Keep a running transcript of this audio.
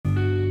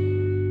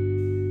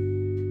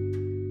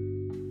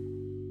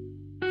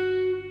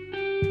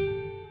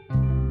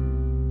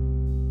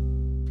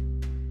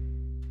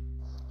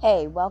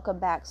Hey, welcome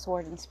back,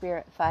 Sword and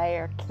Spirit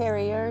Fire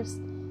carriers.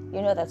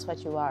 You know that's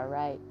what you are,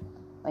 right?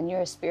 When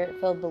you're a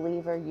Spirit-filled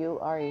believer, you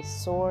are a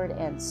Sword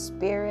and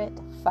Spirit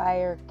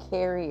Fire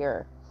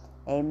carrier.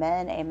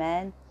 Amen,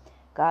 amen.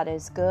 God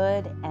is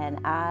good, and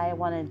I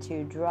wanted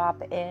to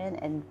drop in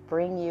and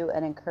bring you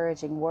an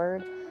encouraging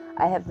word.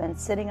 I have been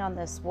sitting on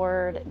this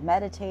word,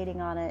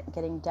 meditating on it,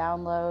 getting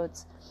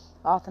downloads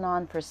off and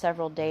on for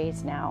several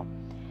days now.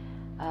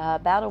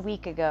 About a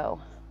week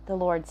ago, the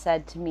Lord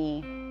said to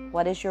me,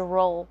 what is your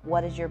role?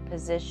 What is your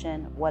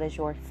position? What is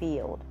your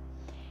field?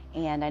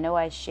 And I know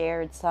I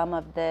shared some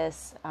of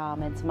this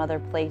in some other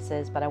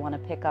places, but I want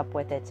to pick up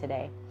with it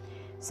today.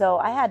 So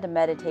I had to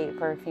meditate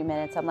for a few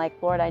minutes. I'm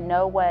like, Lord, I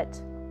know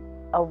what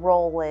a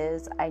role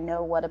is. I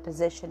know what a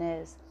position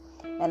is.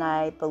 And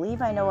I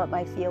believe I know what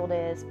my field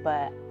is,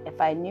 but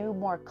if I knew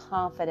more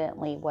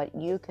confidently what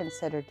you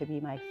consider to be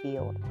my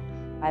field,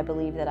 I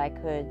believe that I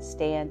could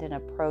stand and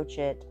approach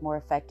it more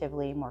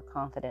effectively, more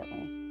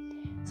confidently.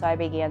 So I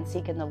began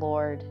seeking the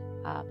Lord.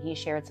 He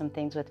shared some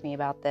things with me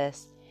about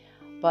this.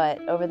 But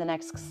over the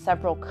next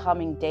several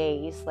coming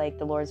days, like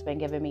the Lord's been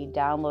giving me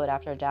download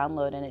after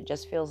download, and it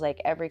just feels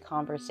like every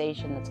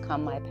conversation that's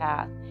come my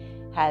path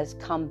has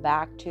come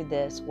back to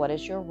this. What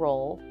is your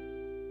role?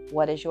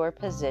 What is your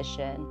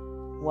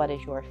position? What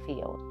is your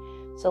field?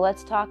 So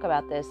let's talk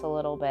about this a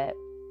little bit.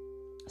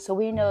 So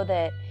we know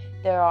that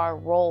there are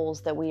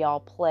roles that we all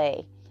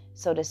play,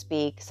 so to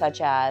speak,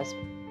 such as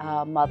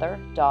mother,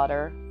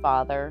 daughter,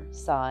 father,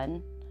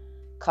 son,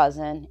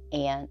 cousin,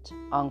 aunt,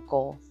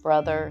 uncle,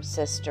 brother,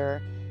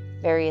 sister,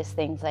 various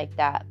things like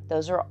that.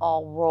 Those are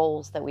all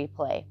roles that we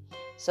play.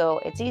 So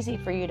it's easy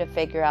for you to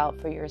figure out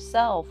for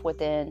yourself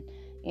within,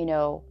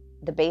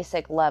 the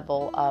basic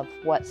level of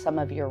what some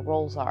of your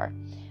roles are.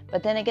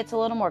 But then it gets a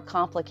little more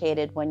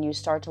complicated when you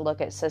start to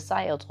look at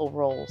societal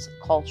roles,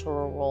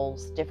 cultural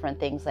roles, different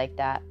things like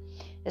that,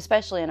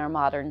 especially in our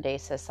modern day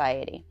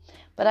society.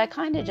 But I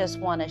kind of just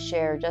want to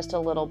share just a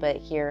little bit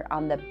here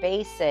on the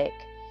basic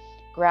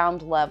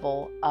ground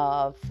level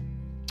of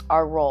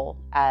our role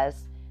as,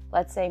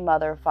 let's say,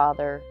 mother,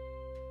 father,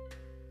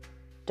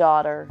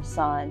 daughter,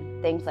 son,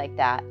 things like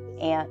that,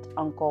 aunt,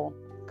 uncle,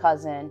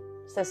 cousin,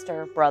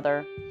 sister,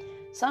 brother.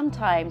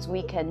 Sometimes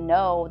we can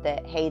know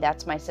that, hey,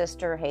 that's my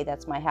sister, hey,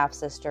 that's my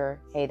half-sister,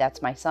 hey,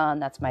 that's my son,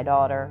 that's my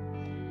daughter,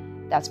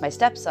 that's my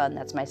stepson,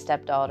 that's my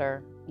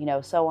stepdaughter,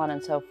 so on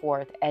and so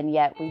forth. And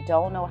yet we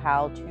don't know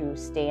how to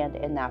stand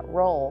in that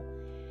role.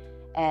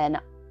 And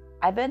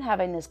I've been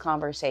having this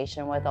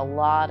conversation with a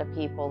lot of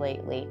people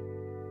lately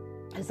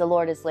as the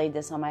Lord has laid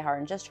this on my heart,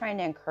 and just trying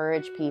to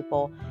encourage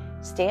people,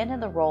 stand in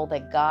the role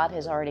that God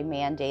has already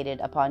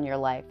mandated upon your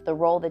life, the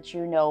role that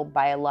you know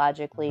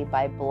biologically,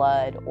 by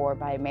blood, or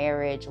by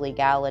marriage,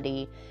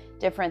 legality,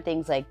 different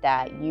things like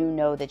that,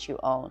 that you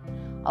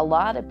own. A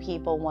lot of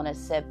people want to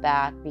sit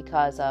back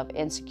because of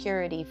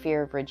insecurity,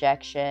 fear of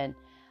rejection,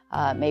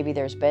 maybe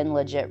there's been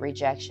legit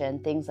rejection,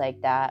 things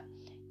like that.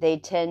 They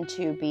tend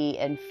to be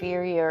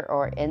inferior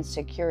or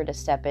insecure to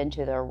step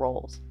into their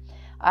roles.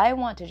 I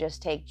want to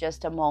just take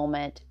just a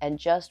moment and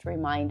just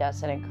remind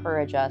us and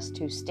encourage us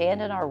to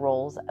stand in our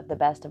roles at the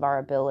best of our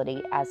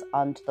ability as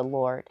unto the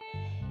Lord.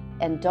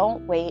 And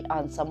don't wait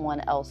on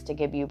someone else to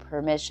give you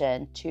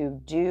permission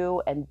to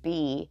do and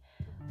be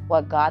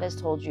what God has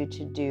told you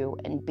to do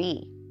and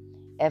be.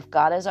 If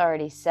God has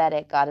already said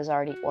it, God has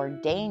already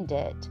ordained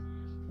it,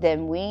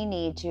 then we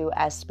need to,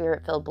 as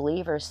Spirit-filled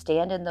believers,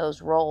 stand in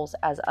those roles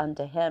as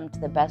unto Him to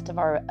the best of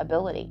our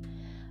ability.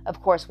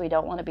 Of course, we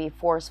don't want to be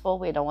forceful.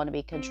 We don't want to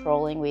be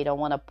controlling. We don't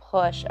want to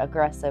push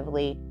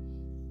aggressively,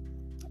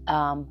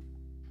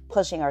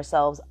 pushing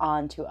ourselves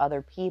onto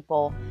other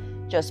people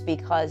just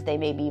because they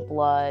may be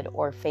blood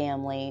or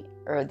family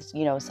or,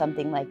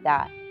 something like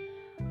that.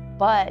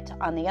 But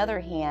on the other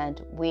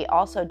hand, we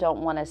also don't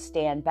want to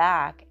stand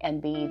back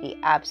and be the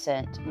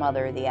absent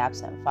mother, the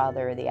absent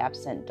father, the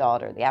absent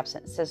daughter, the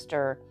absent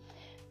sister,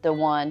 the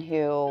one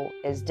who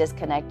is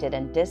disconnected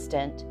and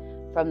distant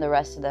from the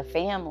rest of the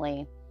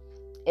family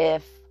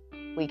if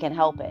we can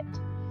help it.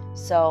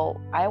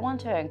 So I want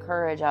to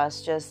encourage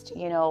us just,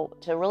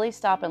 to really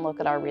stop and look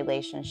at our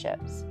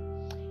relationships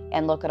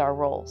and look at our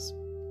roles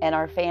and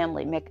our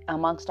family,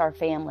 amongst our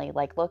family,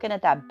 like looking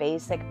at that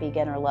basic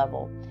beginner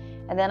level.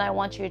 And then I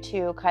want you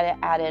to kind of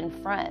add in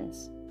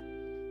friends.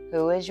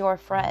 Who is your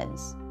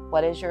friends?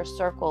 What does your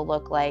circle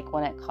look like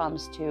when it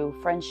comes to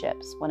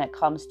friendships, when it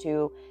comes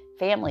to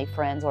family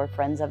friends or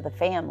friends of the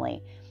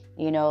family?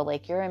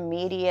 Like your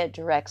immediate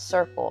direct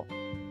circle.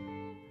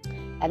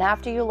 And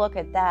after you look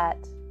at that,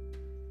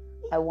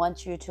 I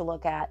want you to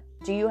look at,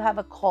 do you have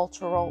a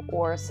cultural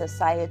or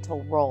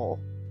societal role?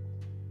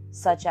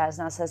 Such as,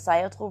 now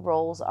societal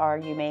roles are,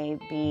 you may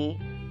be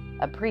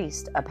a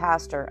priest, a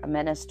pastor, a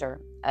minister,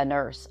 a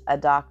nurse, a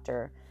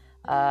doctor,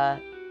 a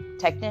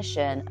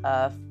technician,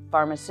 a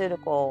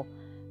pharmaceutical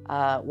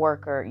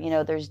worker.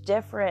 There's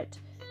different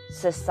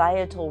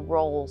societal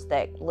roles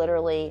that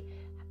literally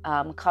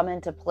come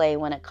into play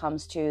when it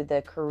comes to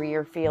the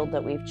career field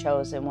that we've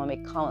chosen, when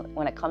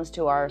it comes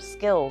to our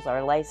skills,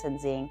 our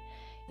licensing,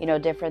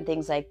 different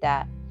things like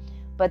that.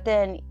 But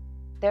then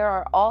there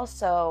are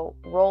also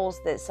roles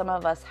that some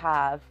of us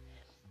have,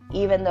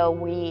 even though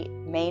we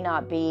may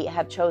not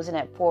have chosen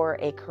it for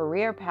a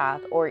career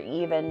path or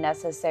even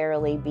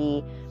necessarily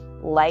be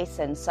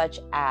licensed, such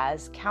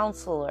as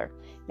counselor.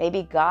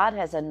 Maybe God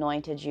has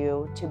anointed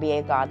you to be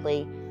a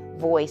godly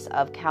voice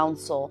of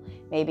counsel.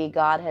 Maybe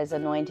God has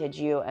anointed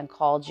you and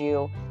called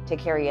you to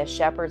carry a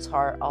shepherd's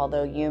heart.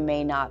 Although you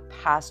may not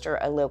pastor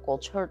a local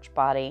church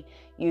body,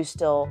 you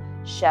still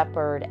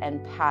shepherd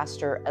and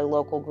pastor a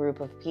local group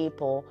of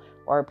people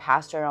or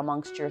pastor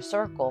amongst your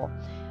circle.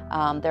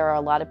 There are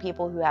a lot of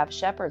people who have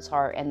shepherd's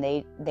heart, and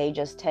they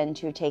just tend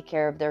to take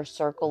care of their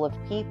circle of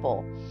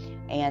people,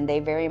 and they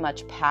very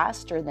much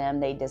pastor them,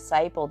 they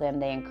disciple them,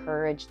 they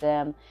encourage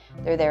them,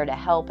 they're there to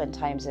help in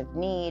times of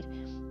need,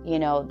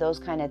 those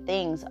kind of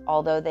things.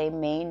 Although they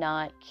may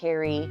not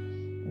carry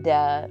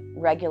the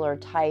regular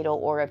title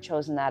or have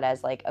chosen that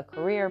as like a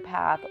career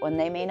path, and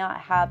they may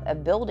not have a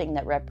building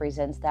that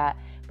represents that,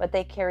 but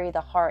they carry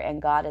the heart,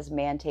 and God has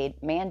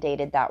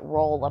mandated that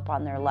role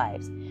upon their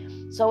lives.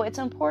 So it's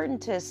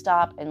important to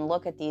stop and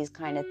look at these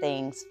kind of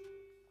things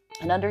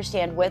and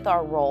understand with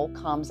our role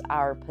comes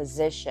our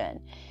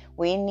position.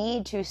 We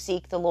need to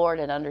seek the Lord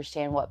and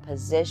understand what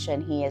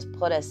position He has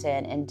put us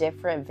in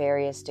different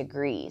various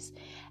degrees,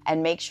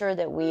 and make sure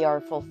that we are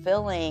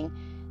fulfilling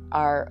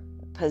our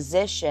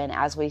position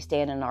as we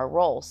stand in our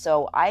role.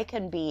 So I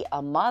can be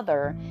a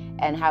mother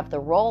and have the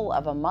role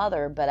of a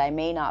mother, but I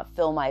may not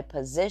fill my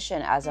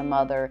position as a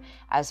mother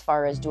as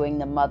far as doing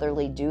the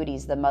motherly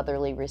duties, the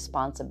motherly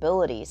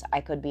responsibilities. I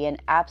could be an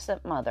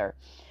absent mother,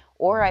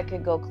 or I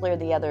could go clear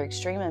the other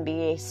extreme and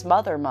be a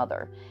smother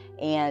mother.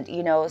 And,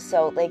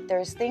 so like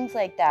there's things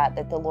like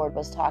that the Lord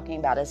was talking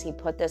about as He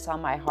put this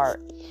on my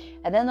heart.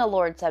 And then the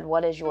Lord said,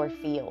 what is your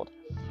field?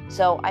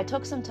 So I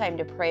took some time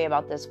to pray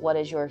about this, what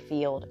is your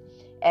field?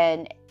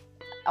 And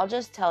I'll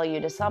just tell you,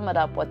 to sum it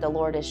up, what the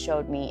Lord has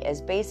showed me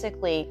is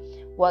basically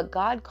what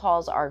God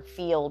calls our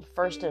field,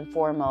 first and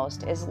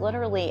foremost, is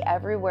literally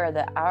everywhere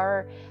that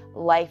our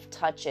life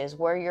touches,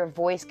 where your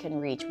voice can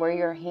reach, where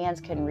your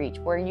hands can reach,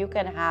 where you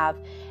can have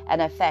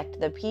an effect.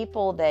 The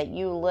people that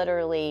you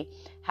literally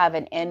have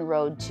an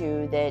inroad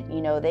to, that,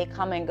 they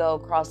come and go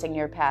crossing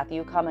your path,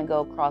 you come and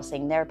go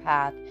crossing their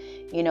path,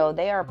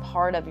 they are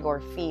part of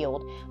your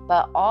field.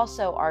 But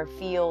also our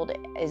field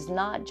is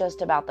not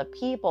just about the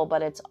people,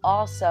 but it's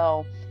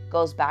also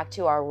goes back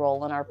to our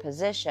role and our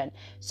position.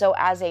 So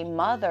as a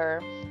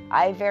mother,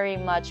 I very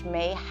much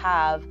may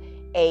have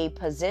a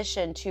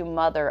position to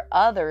mother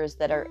others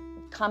that are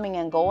coming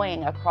and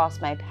going across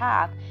my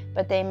path,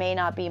 but they may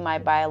not be my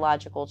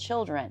biological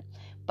children.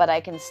 But I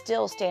can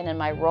still stand in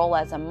my role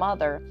as a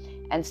mother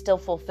and still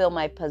fulfill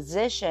my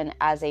position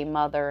as a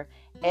mother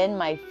in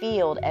my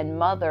field and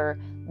mother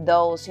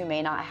those who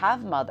may not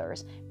have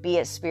mothers, be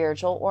it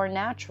spiritual or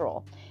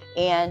natural.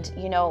 And,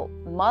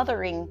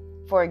 mothering,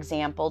 for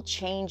example,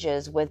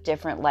 changes with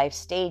different life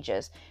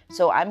stages.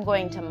 So I'm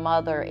going to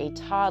mother a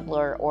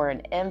toddler or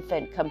an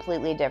infant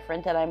completely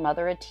different than I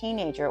mother a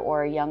teenager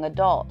or a young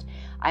adult.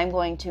 I'm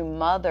going to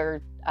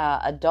mother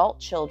adult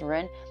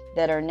children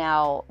that are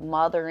now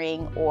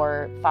mothering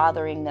or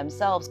fathering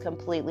themselves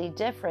completely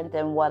different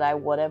than what I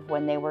would have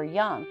when they were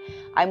young.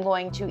 I'm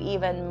going to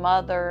even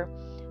mother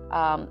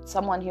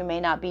someone who may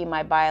not be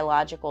my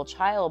biological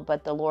child,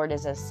 but the Lord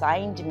has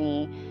assigned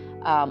me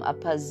a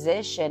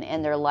position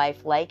in their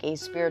life like a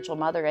spiritual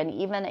mother and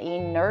even a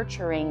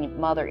nurturing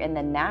mother in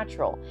the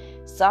natural.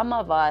 Some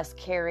of us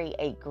carry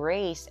a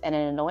grace and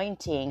an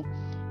anointing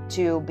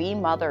to be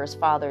mothers,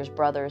 fathers,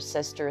 brothers,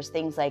 sisters,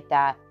 things like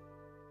that,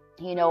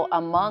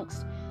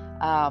 amongst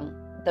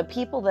the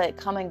people that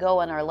come and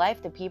go in our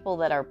life, the people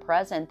that are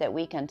present that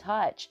we can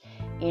touch,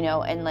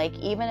 and like,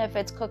 even if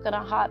it's cooking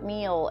a hot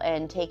meal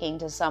and taking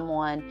to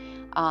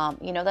someone,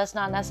 that's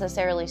not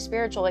necessarily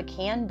spiritual. It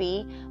can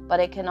be, but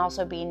it can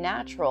also be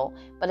natural,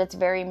 but it's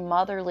very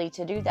motherly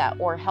to do that.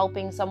 Or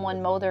helping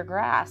someone mow their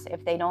grass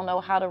if they don't know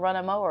how to run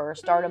a mower or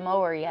start a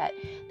mower yet.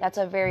 That's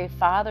a very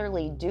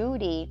fatherly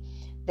duty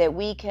that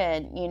we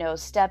can,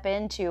 step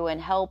into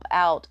and help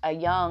out a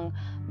young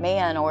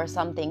man or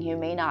something who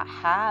may not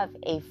have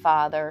a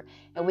father,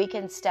 and we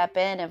can step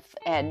in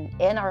and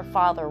in our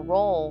father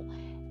role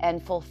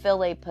and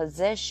fulfill a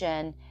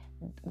position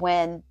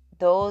when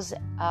those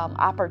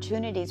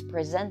opportunities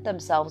present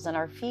themselves in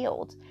our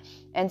field.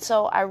 And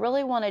so I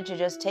really wanted to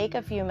just take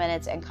a few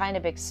minutes and kind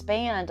of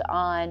expand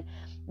on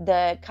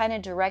the kind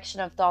of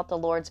direction of thought the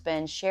Lord's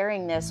been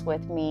sharing this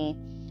with me,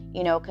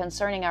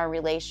 concerning our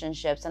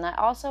relationships. And I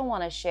also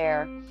want to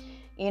share,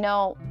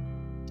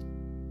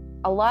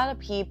 a lot of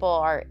people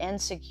are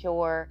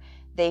insecure.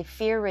 They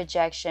fear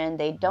rejection.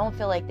 They don't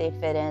feel like they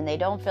fit in. They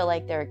don't feel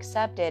like they're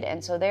accepted.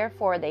 And so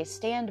therefore they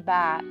stand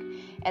back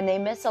and they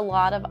miss a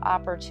lot of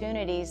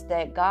opportunities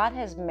that God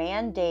has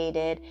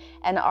mandated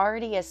and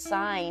already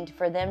assigned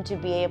for them to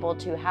be able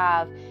to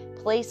have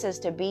places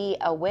to be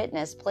a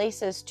witness,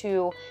 places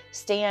to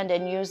stand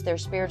and use their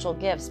spiritual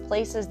gifts,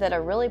 places that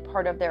are really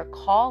part of their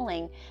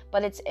calling,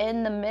 but it's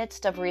in the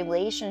midst of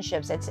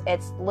relationships.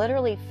 It's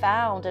literally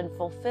found and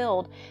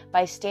fulfilled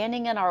by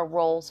standing in our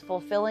roles,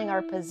 fulfilling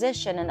our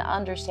position, and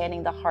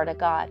understanding the heart of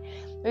God.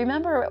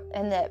 Remember,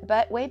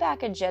 way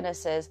back in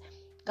Genesis,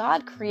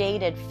 God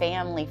created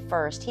family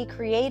first. He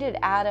created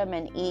Adam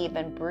and Eve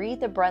and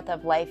breathed the breath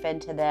of life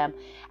into them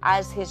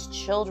as his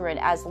children,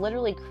 as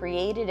literally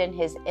created in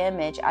his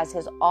image, as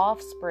his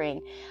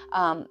offspring.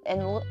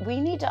 And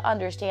we need to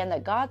understand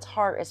that God's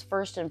heart is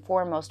first and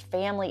foremost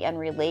family and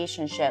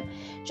relationship.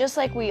 Just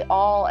like we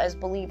all as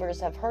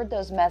believers have heard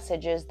those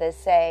messages that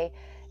say,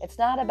 it's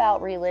not about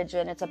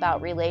religion, it's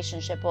about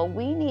relationship. Well,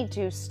 we need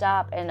to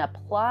stop and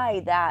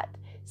apply that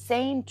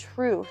same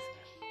truth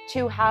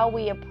to how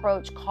we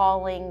approach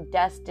calling,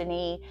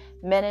 destiny,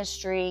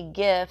 ministry,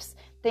 gifts,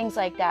 things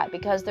like that.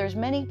 Because there's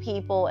many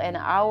people in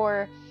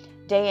our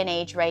day and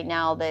age right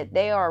now that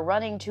they are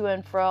running to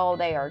and fro.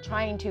 They are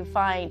trying to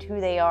find who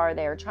they are.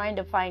 They are trying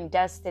to find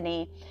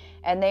destiny.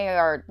 And they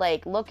are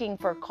like looking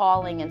for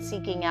calling and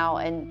seeking out.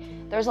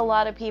 And there's a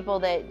lot of people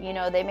that,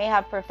 they may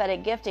have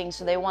prophetic gifting,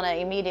 so they want to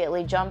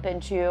immediately jump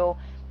into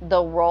the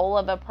role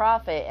of a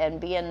prophet and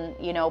be in,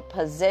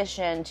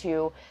 position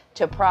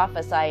to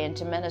prophesy and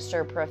to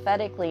minister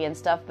prophetically and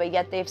stuff, but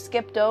yet they've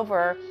skipped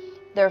over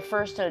their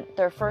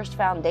first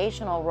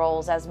foundational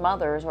roles as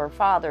mothers or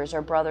fathers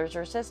or brothers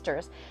or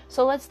sisters.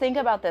 So let's think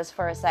about this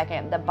for a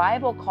second. The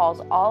Bible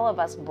calls all of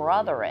us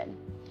brethren.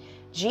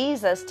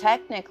 Jesus,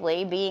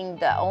 technically being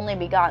the only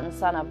begotten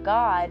Son of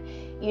God,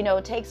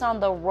 takes on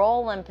the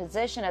role and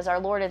position as our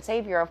Lord and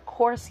Savior. Of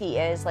course he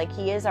is,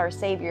 he is our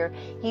Savior.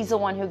 He's the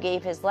one who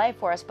gave his life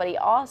for us, but he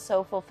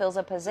also fulfills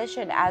a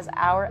position as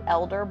our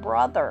elder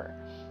brother.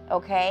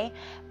 Okay?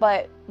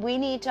 But we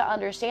need to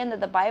understand that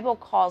the Bible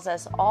calls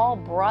us all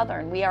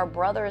brethren. We are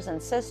brothers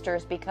and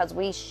sisters because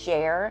we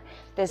share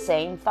the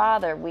same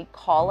Father. We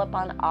call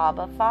upon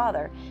Abba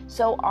Father.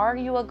 So are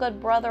you a good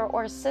brother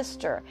or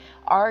sister?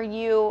 Are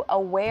you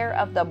aware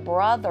of the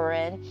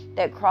brethren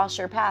that cross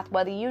your path,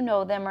 whether you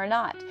know them or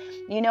not?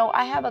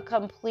 I have a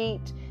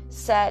complete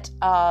set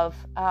of,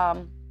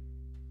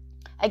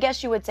 I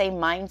guess you would say,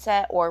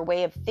 mindset or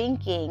way of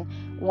thinking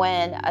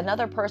when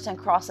another person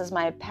crosses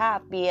my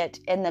path, be it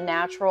in the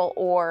natural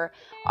or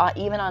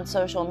even on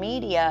social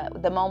media.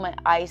 The moment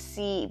I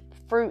see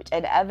fruit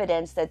and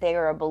evidence that they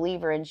are a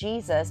believer in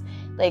Jesus,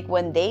 like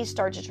when they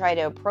start to try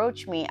to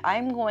approach me,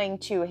 I'm going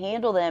to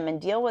handle them and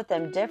deal with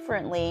them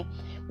differently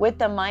with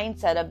the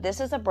mindset of this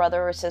is a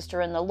brother or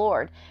sister in the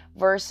Lord,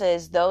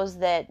 versus those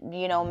that,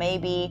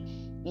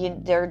 maybe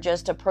they're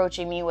just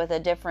approaching me with a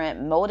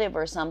different motive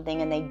or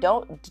something, and they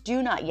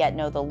do not yet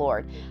know the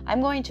Lord. I'm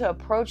going to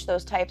approach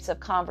those types of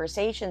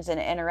conversations and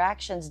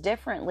interactions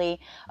differently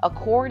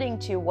according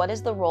to what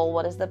is the role,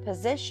 what is the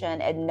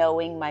position, and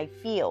knowing my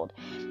field.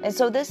 And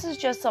so this is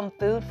just some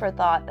food for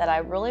thought that I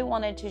really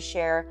wanted to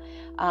share.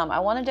 I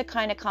wanted to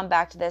kind of come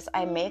back to this.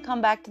 I may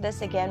come back to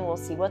this again. We'll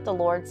see what the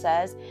Lord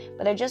says.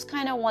 But I just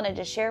kind of wanted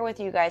to share with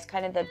you guys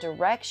kind of the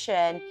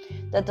direction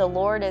that the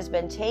Lord has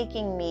been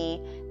taking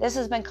me. This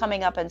has been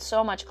coming up in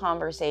so much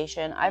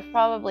conversation. I've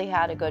probably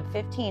had a good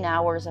 15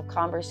 hours of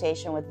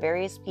conversation with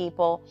various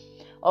people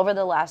over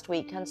the last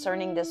week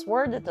concerning this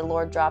word that the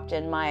Lord dropped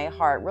in my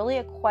heart. Really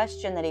a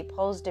question that he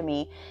posed to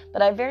me,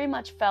 but I very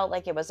much felt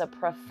like it was a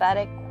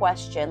prophetic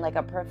question, like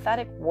a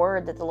prophetic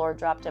word that the Lord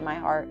dropped in my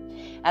heart.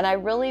 And I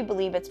really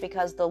believe it's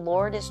because the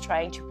Lord is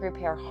trying to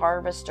prepare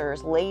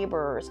harvesters,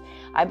 laborers.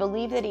 I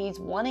believe that he's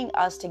wanting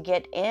us to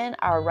get in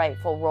our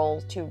rightful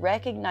roles, to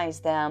recognize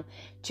them,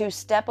 to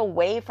step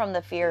away from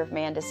the fear of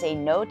man, to say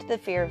no to the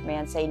fear of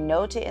man, say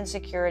no to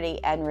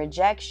insecurity and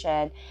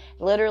rejection,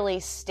 literally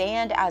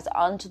stand as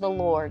unto the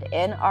Lord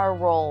in our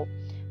role,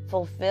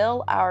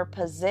 fulfill our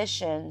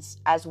positions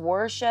as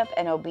worship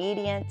and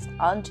obedience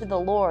unto the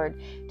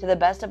Lord to the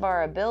best of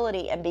our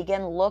ability, and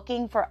begin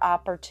looking for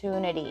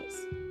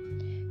opportunities.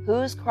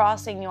 Who's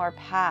crossing your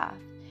path?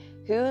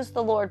 Who's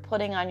the Lord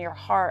putting on your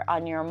heart,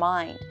 on your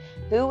mind?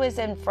 Who is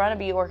in front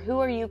of you, or who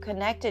are you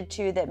connected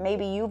to that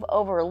maybe you've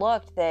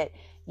overlooked, that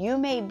you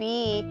may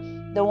be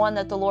the one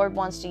that the Lord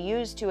wants to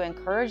use to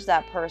encourage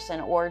that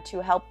person, or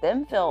to help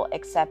them feel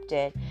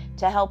accepted,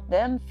 to help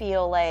them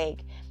feel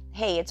like,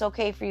 hey, it's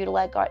okay for you to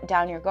let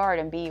down your guard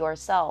and be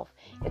yourself.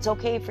 It's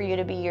okay for you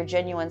to be your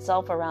genuine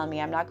self around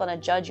me. I'm not going to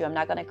judge you. I'm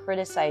not going to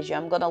criticize you.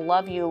 I'm going to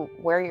love you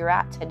where you're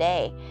at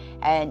today.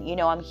 And,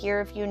 I'm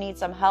here if you need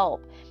some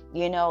help.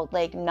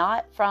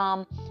 Not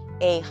from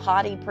a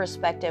haughty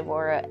perspective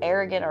or an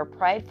arrogant or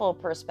prideful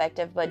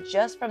perspective, but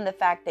just from the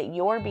fact that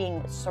you're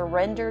being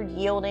surrendered,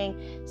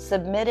 yielding,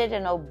 submitted,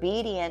 and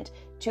obedient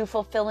to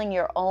fulfilling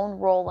your own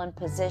role and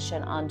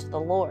position unto the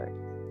Lord.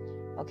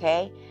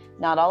 Okay?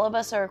 Not all of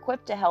us are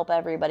equipped to help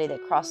everybody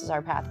that crosses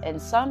our path. And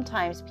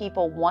sometimes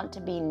people want to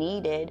be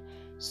needed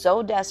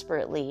so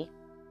desperately.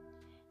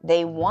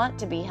 They want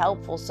to be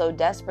helpful so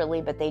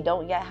desperately, but they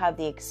don't yet have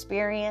the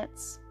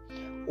experience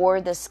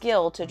or the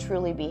skill to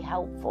truly be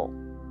helpful.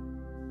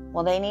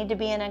 Well, they need to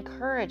be an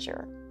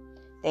encourager.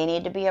 They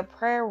need to be a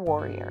prayer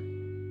warrior.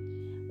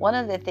 One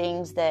of the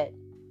things that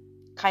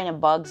kind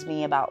of bugs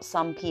me about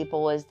some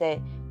people is that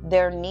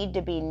their need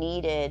to be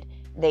needed,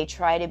 they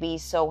try to be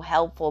so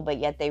helpful, but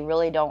yet they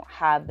really don't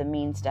have the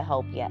means to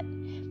help yet.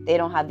 They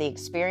don't have the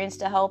experience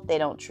to help. They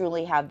don't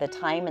truly have the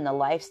time and the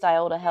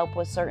lifestyle to help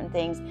with certain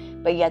things,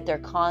 but yet they're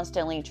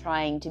constantly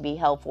trying to be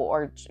helpful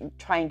or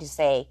trying to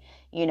say,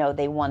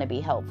 they want to be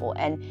helpful.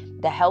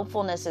 And the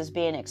helpfulness is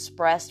being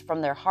expressed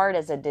from their heart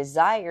as a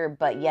desire,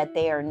 but yet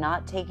they are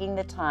not taking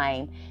the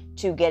time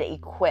to get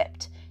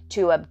equipped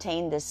to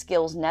obtain the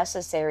skills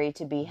necessary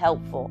to be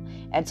helpful.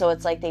 And so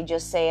it's like they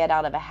just say it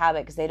out of a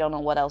habit because they don't know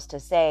what else to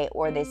say,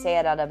 or they say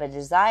it out of a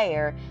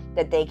desire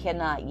that they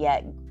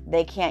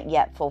can't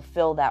yet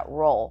fulfill that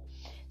role.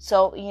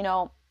 So,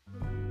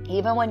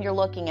 even when you're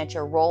looking at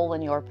your role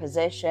and your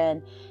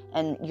position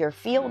and your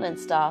field and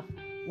stuff,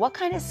 what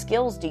kind of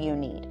skills do you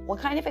need? What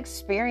kind of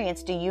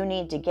experience do you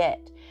need to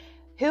get?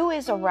 Who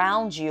is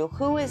around you?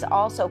 Who is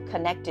also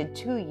connected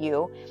to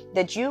you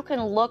that you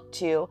can look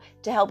to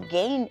help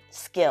gain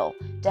skill,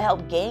 to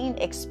help gain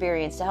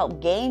experience, to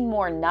help gain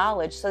more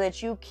knowledge so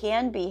that you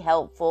can be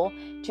helpful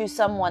to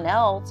someone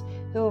else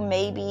who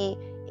maybe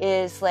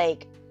is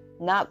like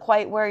not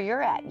quite where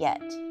you're at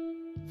yet?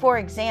 For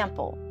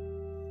example,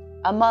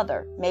 a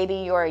mother. Maybe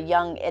you're a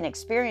young,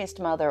 inexperienced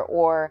mother,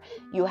 or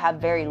you have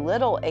very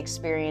little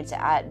experience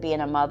at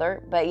being a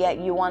mother, but yet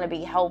you want to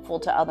be helpful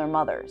to other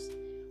mothers.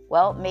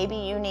 Well, maybe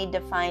you need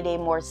to find a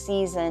more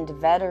seasoned,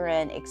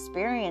 veteran,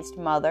 experienced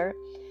mother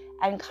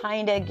and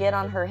kind of get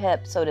on her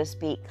hip, so to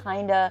speak,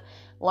 kind of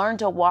learn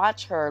to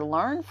watch her,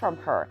 learn from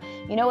her.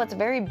 It's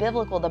very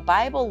biblical. The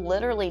Bible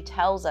literally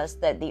tells us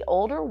that the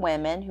older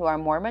women who are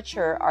more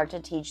mature are to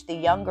teach the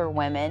younger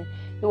women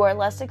who are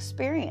less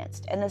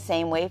experienced. And the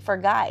same way for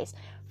guys.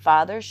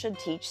 Fathers should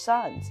teach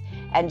sons.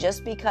 And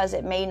just because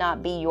it may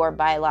not be your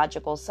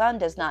biological son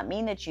does not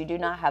mean that you do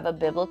not have a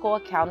biblical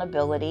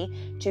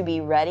accountability to be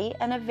ready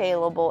and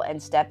available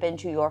and step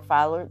into your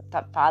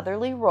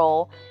fatherly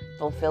role,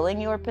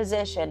 fulfilling your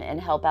position, and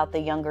help out the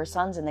younger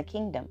sons in the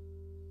kingdom.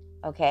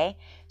 Okay?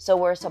 So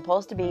we're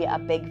supposed to be a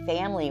big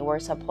family. We're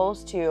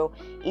supposed to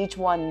each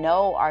one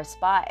know our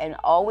spot and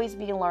always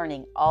be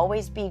learning,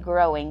 always be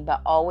growing, but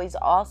always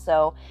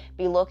also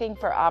be looking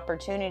for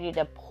opportunity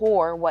to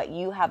pour what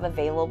you have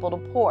available to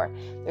pour.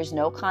 There's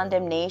no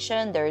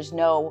condemnation. There's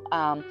no,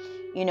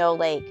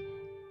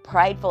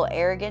 prideful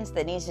arrogance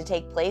that needs to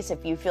take place.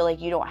 If you feel like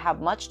you don't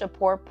have much to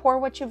pour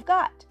what you've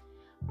got.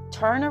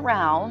 Turn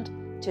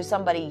around to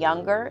somebody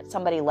younger,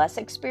 somebody less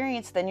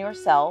experienced than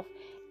yourself,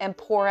 and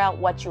pour out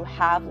what you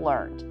have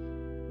learned.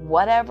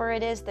 Whatever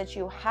it is that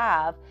you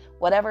have,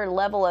 whatever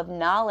level of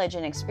knowledge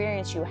and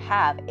experience you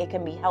have, it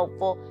can be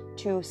helpful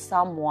to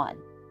someone,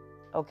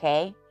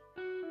 okay?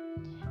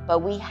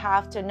 But we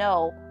have to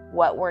know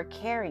what we're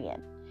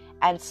carrying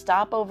and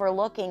stop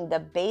overlooking the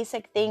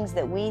basic things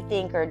that we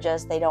think are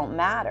just, they don't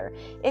matter.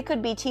 It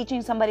could be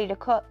teaching somebody to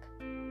cook.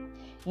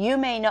 You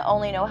may not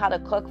only know how to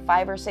cook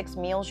 5 or 6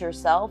 meals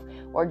yourself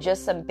or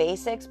just some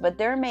basics, but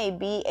there may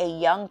be a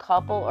young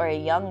couple or a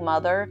young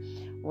mother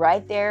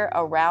right there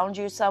around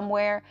you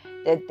somewhere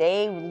that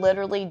they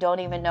literally don't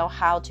even know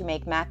how to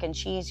make mac and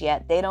cheese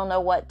yet. They don't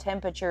know what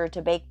temperature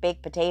to bake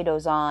baked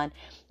potatoes on,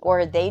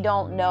 or they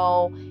don't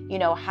know,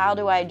 how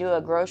do I do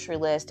a grocery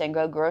list and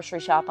go grocery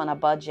shop on a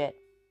budget.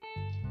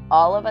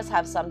 All of us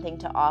have something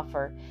to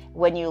offer.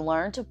 When you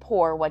learn to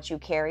pour what you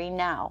carry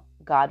now,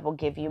 God will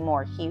give you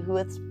more. He who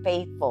is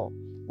faithful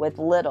with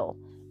little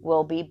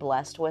will be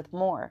blessed with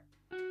more.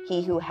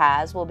 He who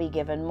has will be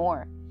given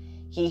more.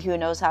 He who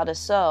knows how to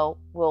sow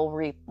will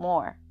reap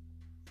more.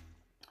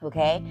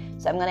 Okay,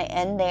 so I'm going to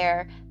end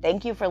there.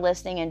 Thank you for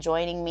listening and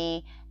joining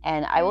me.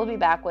 And I will be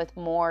back with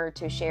more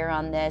to share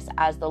on this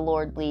as the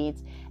Lord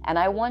leads. And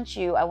I want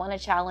to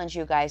challenge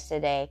you guys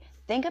today.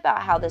 Think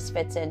about how this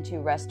fits into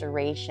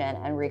restoration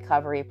and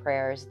recovery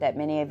prayers that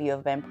many of you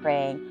have been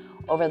praying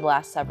over the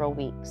last several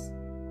weeks.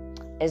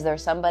 Is there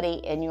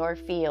somebody in your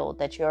field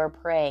that you're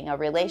praying, a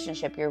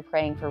relationship you're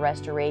praying for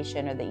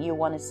restoration, or that you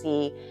want to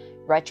see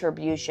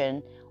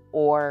retribution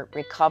or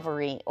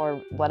recovery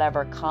or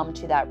whatever come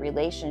to that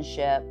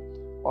relationship,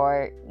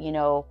 or,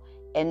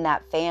 in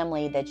that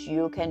family, that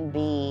you can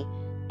be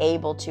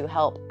able to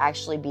help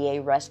actually be a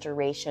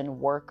restoration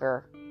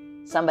worker?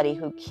 Somebody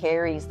who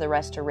carries the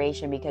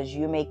restoration because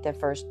you make the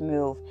first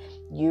move,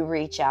 you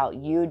reach out,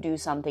 you do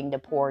something to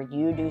pour,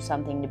 you do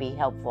something to be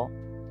helpful.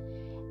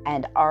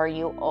 And are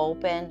you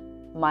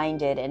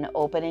open-minded and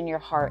open in your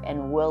heart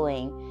and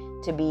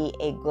willing to be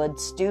a good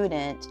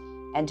student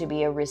and to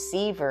be a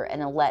receiver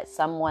and to let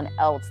someone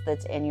else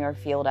that's in your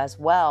field as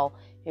well,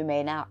 who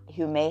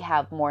may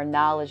have more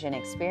knowledge and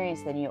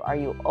experience than you, are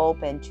you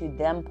open to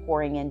them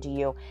pouring into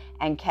you?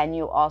 And can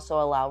you also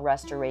allow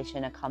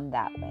restoration to come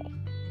that way?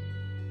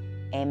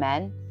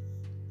 Amen.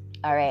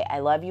 All right. I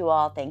love you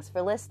all. Thanks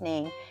for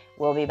listening.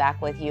 We'll be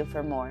back with you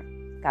for more.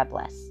 God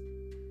bless.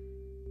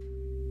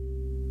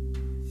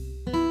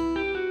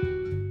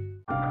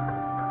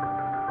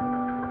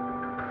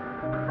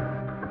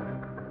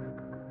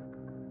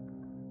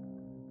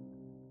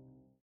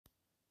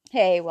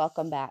 Hey,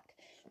 welcome back.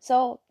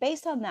 So,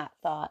 based on that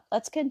thought,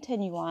 let's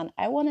continue on.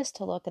 I want us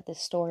to look at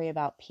this story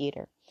about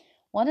Peter.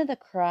 One of the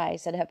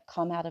cries that have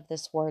come out of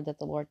this word that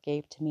the Lord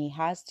gave to me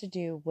has to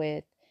do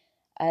with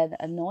an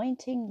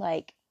anointing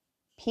like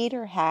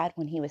Peter had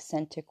when he was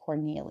sent to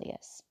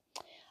Cornelius.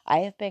 I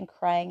have been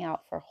crying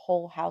out for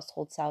whole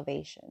household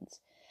salvations.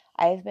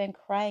 I have been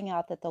crying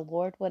out that the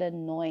Lord would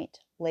anoint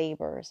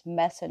laborers,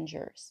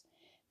 messengers,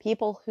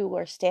 people who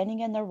are standing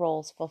in their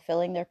roles,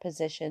 fulfilling their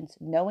positions,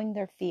 knowing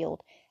their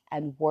field,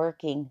 and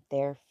working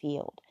their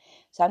field.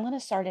 So I'm going to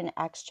start in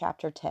Acts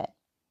chapter 10.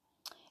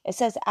 It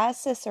says, As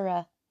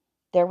Sisera,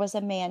 there was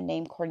a man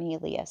named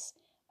Cornelius,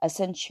 a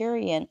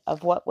centurion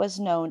of what was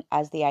known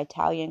as the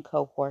Italian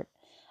cohort,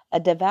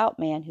 a devout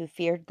man who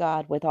feared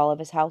God with all of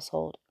his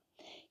household.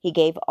 He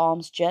gave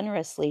alms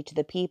generously to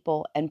the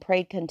people and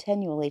prayed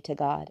continually to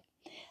God.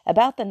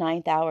 About the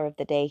 9th hour of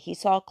the day, he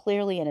saw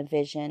clearly in a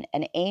vision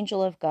an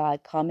angel of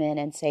God come in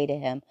and say to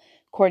him,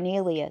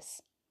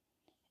 Cornelius.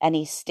 And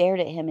he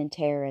stared at him in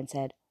terror and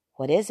said,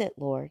 What is it,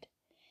 Lord?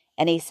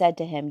 And he said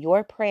to him,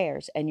 Your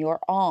prayers and your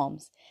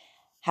alms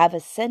have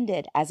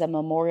ascended as a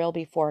memorial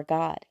before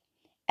God.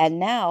 And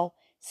now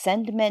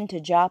send men to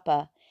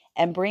Joppa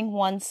and bring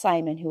one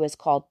Simon who is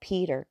called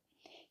Peter.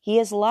 He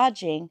is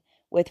lodging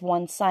with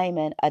one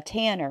Simon, a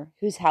tanner,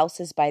 whose house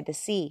is by the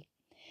sea.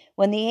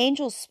 When the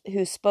angel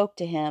who spoke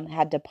to him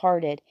had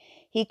departed,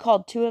 he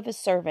called 2 of his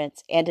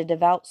servants and a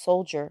devout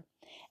soldier,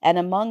 and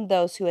among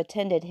those who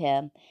attended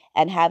him,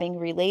 and having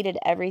related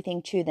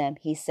everything to them,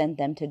 he sent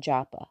them to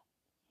Joppa.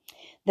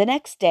 The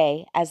next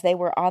day, as they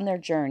were on their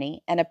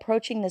journey and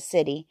approaching the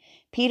city,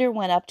 Peter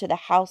went up to the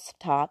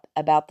housetop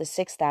about the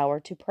 6th hour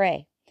to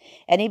pray,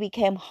 and he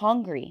became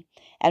hungry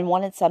and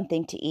wanted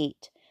something to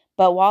eat.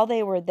 But while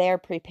they were there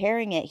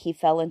preparing it, he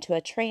fell into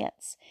a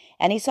trance,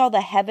 and he saw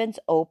the heavens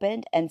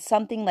opened and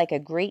something like a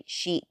great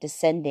sheet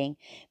descending,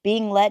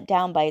 being let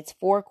down by its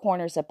 4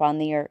 corners upon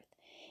the earth.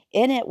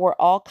 In it were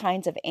all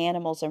kinds of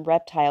animals and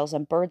reptiles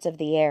and birds of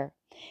the air.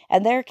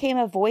 And there came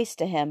a voice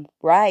to him,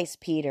 Rise,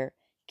 Peter,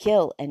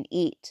 kill and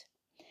eat.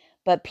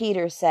 But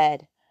Peter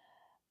said,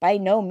 By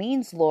no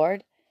means,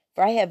 Lord,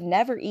 for I have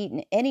never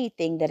eaten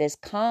anything that is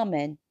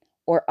common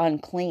or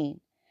unclean.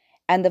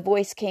 And the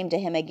voice came to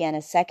him again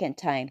a second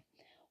time,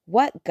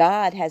 What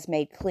God has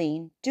made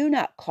clean, do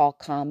not call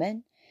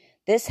common.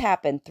 This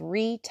happened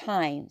 3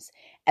 times,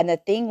 and the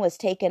thing was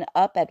taken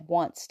up at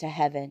once to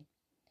heaven.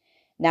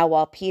 Now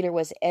while Peter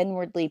was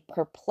inwardly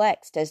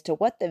perplexed as to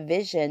what the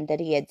vision that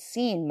he had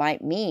seen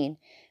might mean,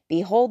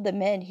 behold, the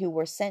men who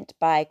were sent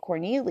by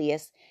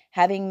Cornelius,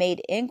 having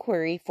made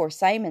inquiry for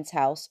Simon's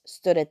house,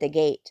 stood at the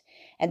gate.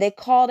 And they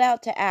called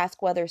out to ask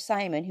whether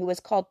Simon, who was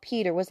called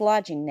Peter, was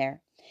lodging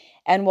there.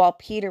 And while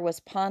Peter was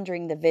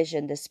pondering the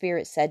vision, the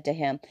Spirit said to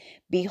him,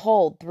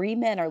 Behold, 3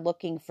 men are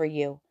looking for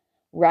you.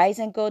 Rise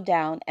and go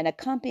down and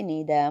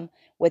accompany them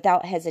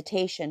without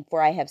hesitation,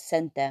 for I have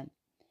sent them.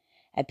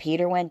 And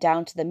Peter went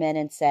down to the men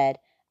and said,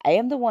 I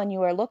am the one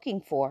you are looking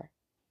for.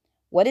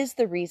 What is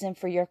the reason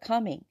for your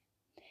coming?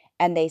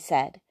 And they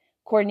said,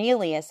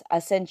 Cornelius, a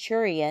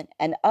centurion,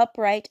 an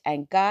upright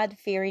and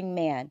God-fearing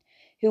man,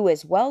 who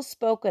is well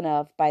spoken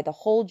of by the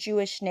whole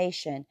Jewish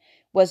nation,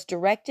 was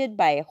directed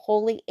by a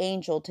holy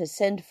angel to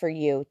send for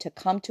you to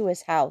come to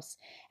his house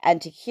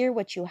and to hear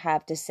what you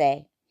have to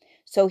say.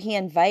 So he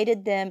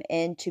invited them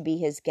in to be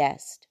his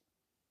guest.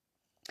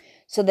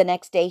 So the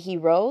next day he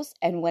rose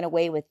and went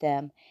away with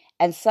them,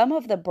 and some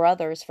of the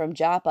brothers from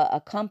Joppa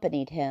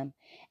accompanied him.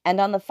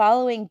 And on the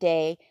following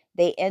day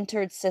they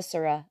entered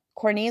Sisera.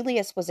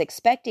 Cornelius was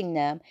expecting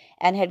them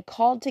and had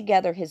called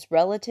together his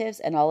relatives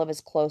and all of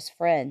his close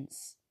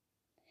friends.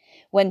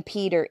 When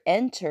Peter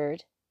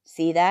entered,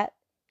 see that?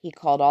 He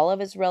called all of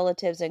his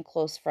relatives and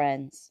close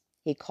friends.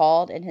 He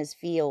called in his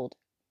field.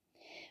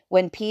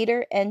 When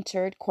Peter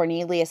entered,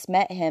 Cornelius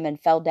met him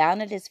and fell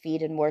down at his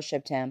feet and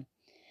worshipped him.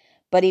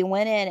 But he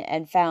went in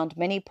and found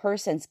many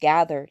persons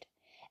gathered.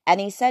 And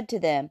he said to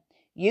them,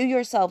 You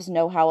yourselves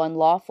know how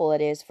unlawful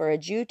it is for a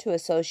Jew to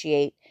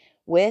associate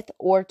with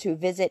or to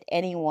visit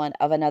anyone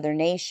of another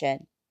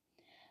nation.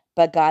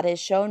 But God has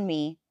shown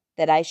me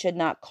that I should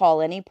not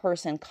call any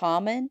person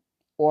common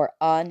or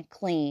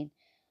unclean.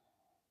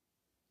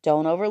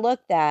 Don't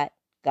overlook that.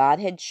 God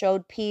had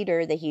showed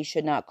Peter that he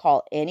should not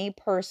call any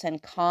person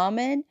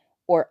common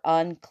or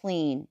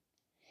unclean.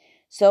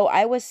 So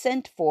I was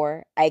sent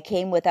for. I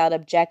came without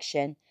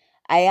objection.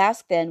 I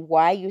asked then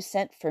why you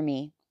sent for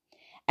me.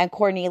 And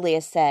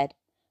Cornelius said,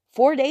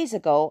 4 days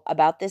ago,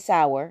 about this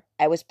hour,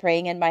 I was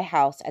praying in my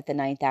house at the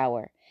 9th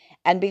hour.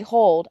 And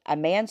behold, a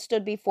man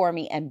stood before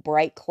me in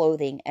bright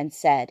clothing and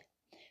said,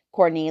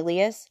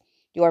 Cornelius,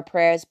 your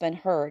prayer has been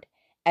heard,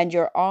 and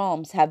your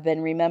alms have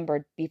been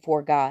remembered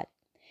before God.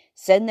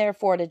 Send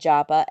therefore to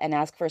Joppa and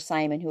ask for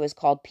Simon, who is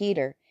called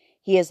Peter.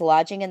 He is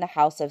lodging in the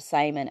house of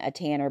Simon, a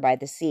tanner by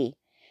the sea.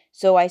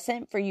 So I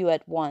sent for you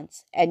at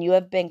once, and you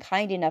have been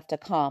kind enough to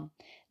come.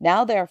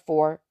 Now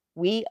therefore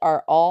we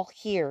are all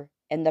here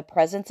in the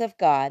presence of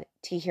God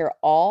to hear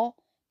all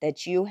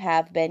that you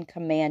have been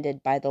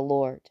commanded by the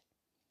Lord.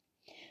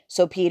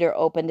 So Peter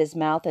opened his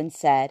mouth and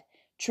said,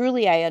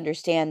 Truly I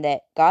understand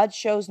that God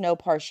shows no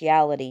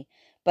partiality,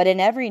 but in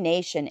every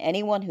nation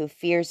anyone who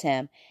fears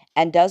him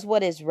and does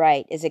what is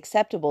right is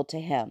acceptable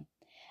to him.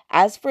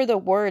 As for the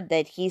word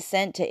that he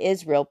sent to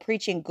Israel,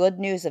 preaching good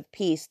news of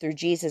peace through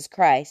Jesus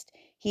Christ,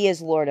 he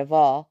is Lord of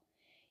all.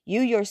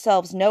 You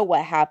yourselves know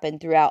what happened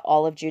throughout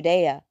all of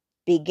Judea,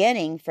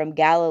 beginning from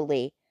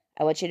Galilee.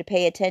 I want you to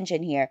pay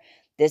attention here.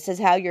 This is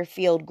how your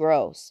field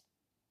grows.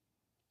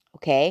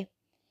 Okay?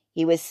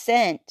 He was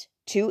sent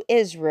to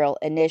Israel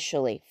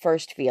initially,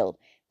 first field,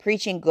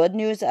 preaching good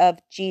news of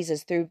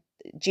Jesus through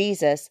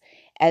Jesus,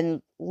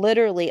 and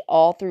literally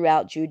all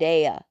throughout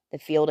Judea, the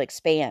field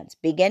expands,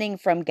 beginning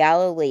from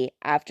Galilee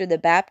after the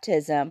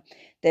baptism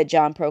that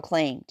John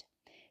proclaimed.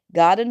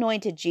 God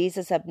anointed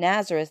Jesus of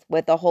Nazareth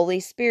with the Holy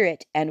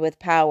Spirit and with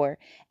power,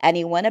 and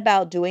he went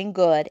about doing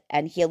good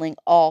and healing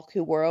all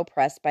who were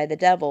oppressed by the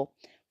devil,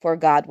 for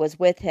God was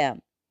with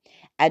him.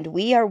 And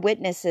we are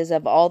witnesses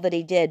of all that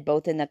he did,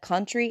 both in the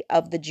country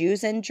of the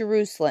Jews in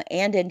Jerusalem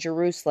and in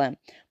Jerusalem,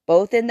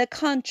 both in the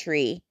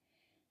country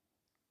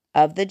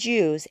of the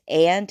Jews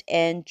and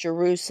in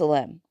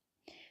Jerusalem.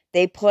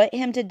 They put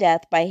him to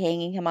death by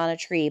hanging him on a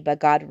tree, but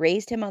God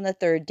raised him on the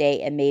third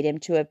day and made him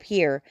to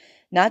appear,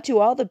 not to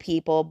all the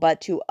people, but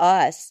to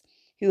us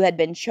who had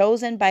been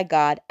chosen by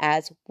God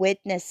as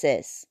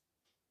witnesses,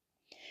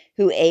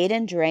 who ate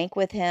and drank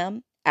with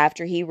him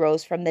after he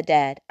rose from the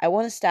dead. I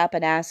want to stop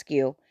and ask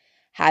you,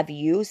 have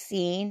you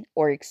seen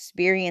or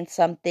experienced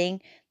something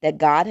that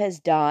God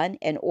has done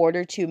in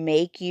order to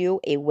make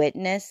you a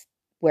witness,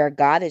 where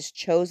God has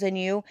chosen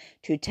you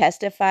to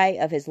testify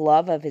of his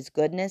love, of his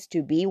goodness,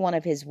 to be one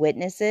of his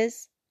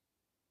witnesses?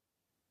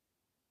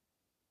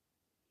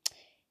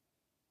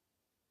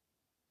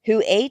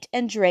 Who ate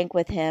and drank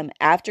with him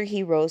after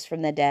he rose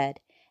from the dead.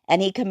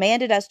 And he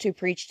commanded us to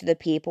preach to the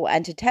people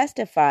and to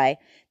testify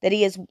that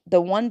he is the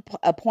one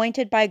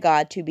appointed by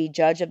God to be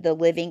judge of the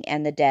living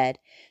and the dead.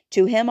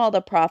 To him all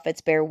the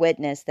prophets bear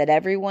witness that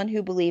everyone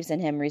who believes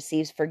in him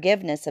receives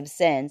forgiveness of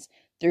sins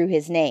through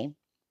his name.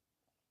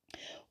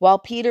 While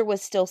Peter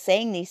was still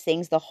saying these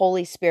things, the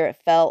Holy Spirit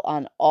fell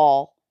on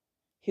all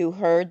who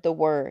heard the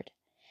word.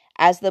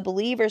 As the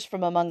believers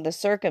from among the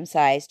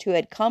circumcised who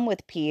had come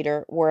with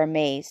Peter were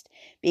amazed,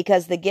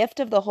 because the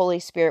gift of the Holy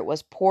Spirit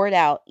was poured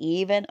out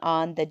even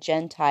on the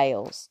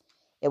Gentiles.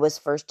 It was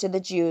first to the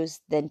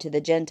Jews, then to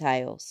the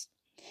Gentiles.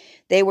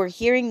 They were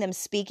hearing them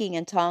speaking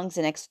in tongues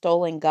and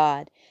extolling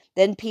God.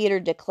 Then Peter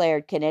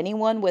declared, "Can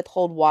anyone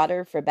withhold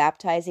water for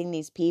baptizing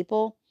these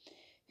people,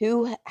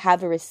 who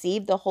have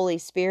received the Holy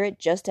Spirit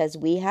just as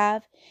we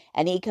have?"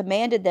 And he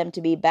commanded them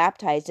to be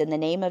baptized in the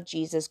name of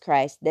Jesus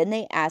Christ. Then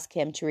they asked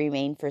him to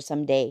remain for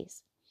some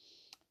days.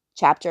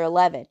 Chapter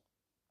 11.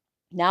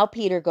 Now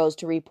Peter goes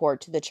to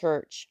report to the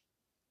church.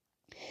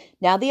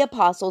 Now the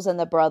apostles and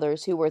the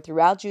brothers who were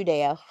throughout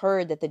Judea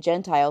heard that the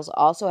Gentiles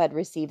also had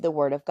received the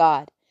word of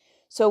God.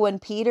 So when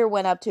Peter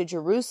went up to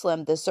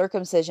Jerusalem, the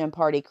circumcision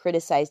party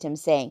criticized him,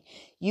 saying,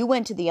 "You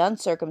went to the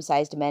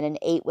uncircumcised men and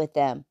ate with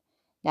them."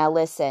 Now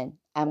listen,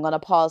 I'm going to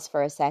pause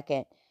for a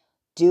second.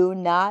 Do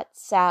not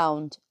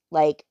sound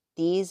like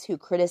these who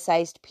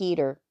criticized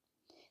Peter.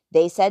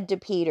 They said to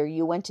Peter,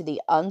 "You went to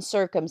the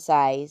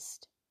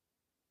uncircumcised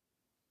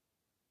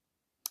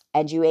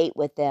and you ate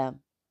with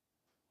them."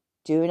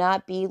 Do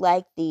not be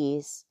like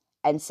these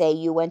and say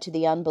you went to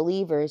the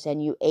unbelievers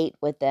and you ate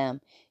with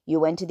them.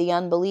 You went to the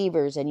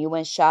unbelievers and you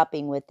went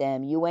shopping with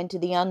them. You went to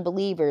the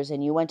unbelievers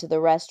and you went to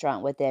the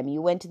restaurant with them.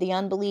 You went to the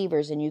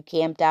unbelievers and you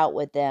camped out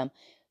with them.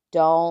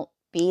 Don't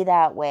be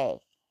that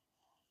way.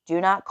 Do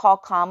not call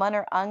common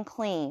or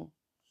unclean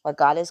what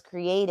God has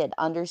created.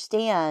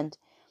 Understand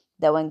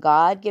that when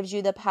God gives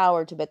you the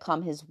power to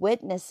become his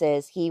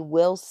witnesses, he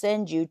will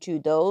send you to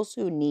those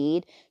who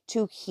need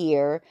to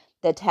hear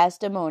the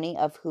testimony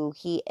of who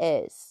he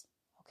is.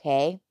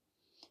 Okay?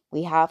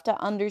 We have to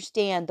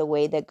understand the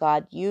way that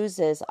God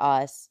uses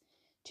us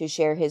to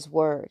share his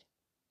word.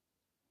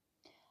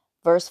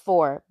 Verse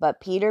 4,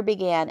 but Peter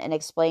began and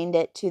explained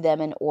it to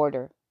them in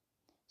order.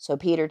 So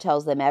Peter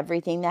tells them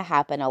everything that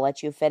happened. I'll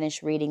let you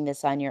finish reading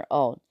this on your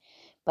own.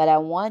 But I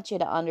want you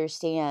to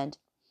understand,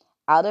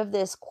 out of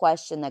this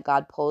question that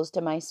God posed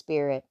to my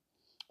spirit,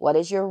 what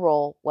is your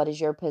role? What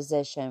is your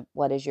position?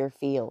 What is your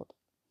field?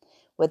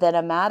 Within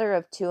a matter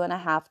of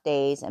 2.5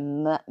 days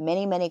and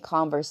many, many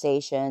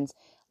conversations,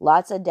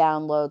 lots of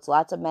downloads,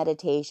 lots of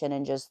meditation,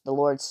 and just the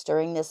Lord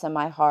stirring this in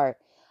my heart,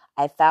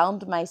 I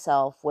found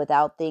myself,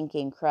 without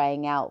thinking,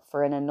 crying out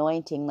for an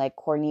anointing like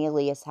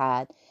Cornelius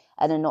had,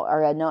 an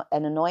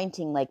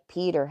anointing like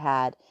Peter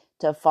had,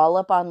 to fall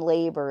upon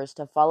laborers,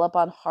 to fall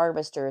upon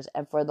harvesters,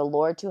 and for the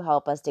Lord to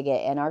help us to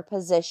get in our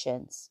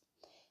positions,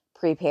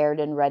 prepared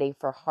and ready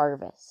for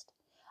harvest.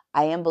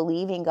 I am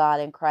believing God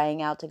and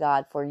crying out to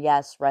God for,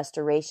 yes,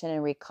 restoration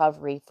and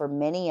recovery for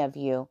many of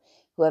you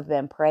who have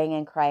been praying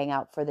and crying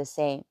out for the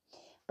same.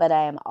 But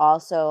I am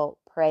also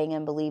praying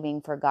and believing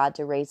for God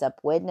to raise up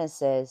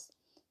witnesses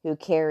who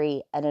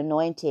carry an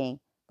anointing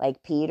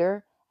like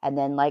Peter and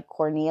then like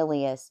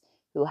Cornelius,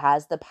 who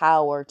has the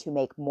power to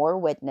make more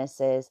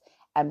witnesses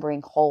and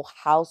bring whole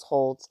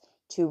households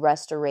to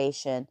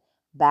restoration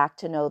back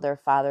to know their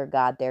Father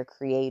God, their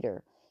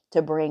Creator,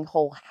 to bring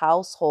whole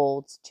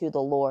households to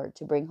the Lord,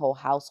 to bring whole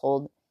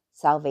household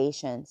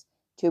salvations,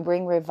 to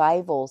bring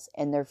revivals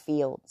in their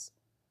fields.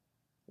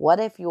 What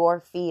if your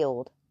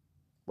field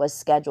was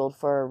scheduled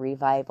for a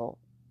revival?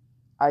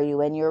 Are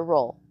you in your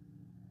role?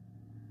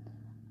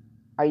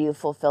 Are you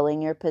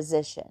fulfilling your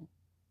position?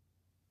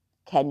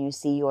 Can you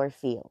see your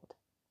field?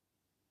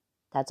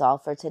 That's all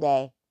for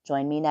today.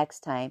 Join me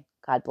next time.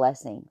 God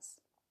blessings.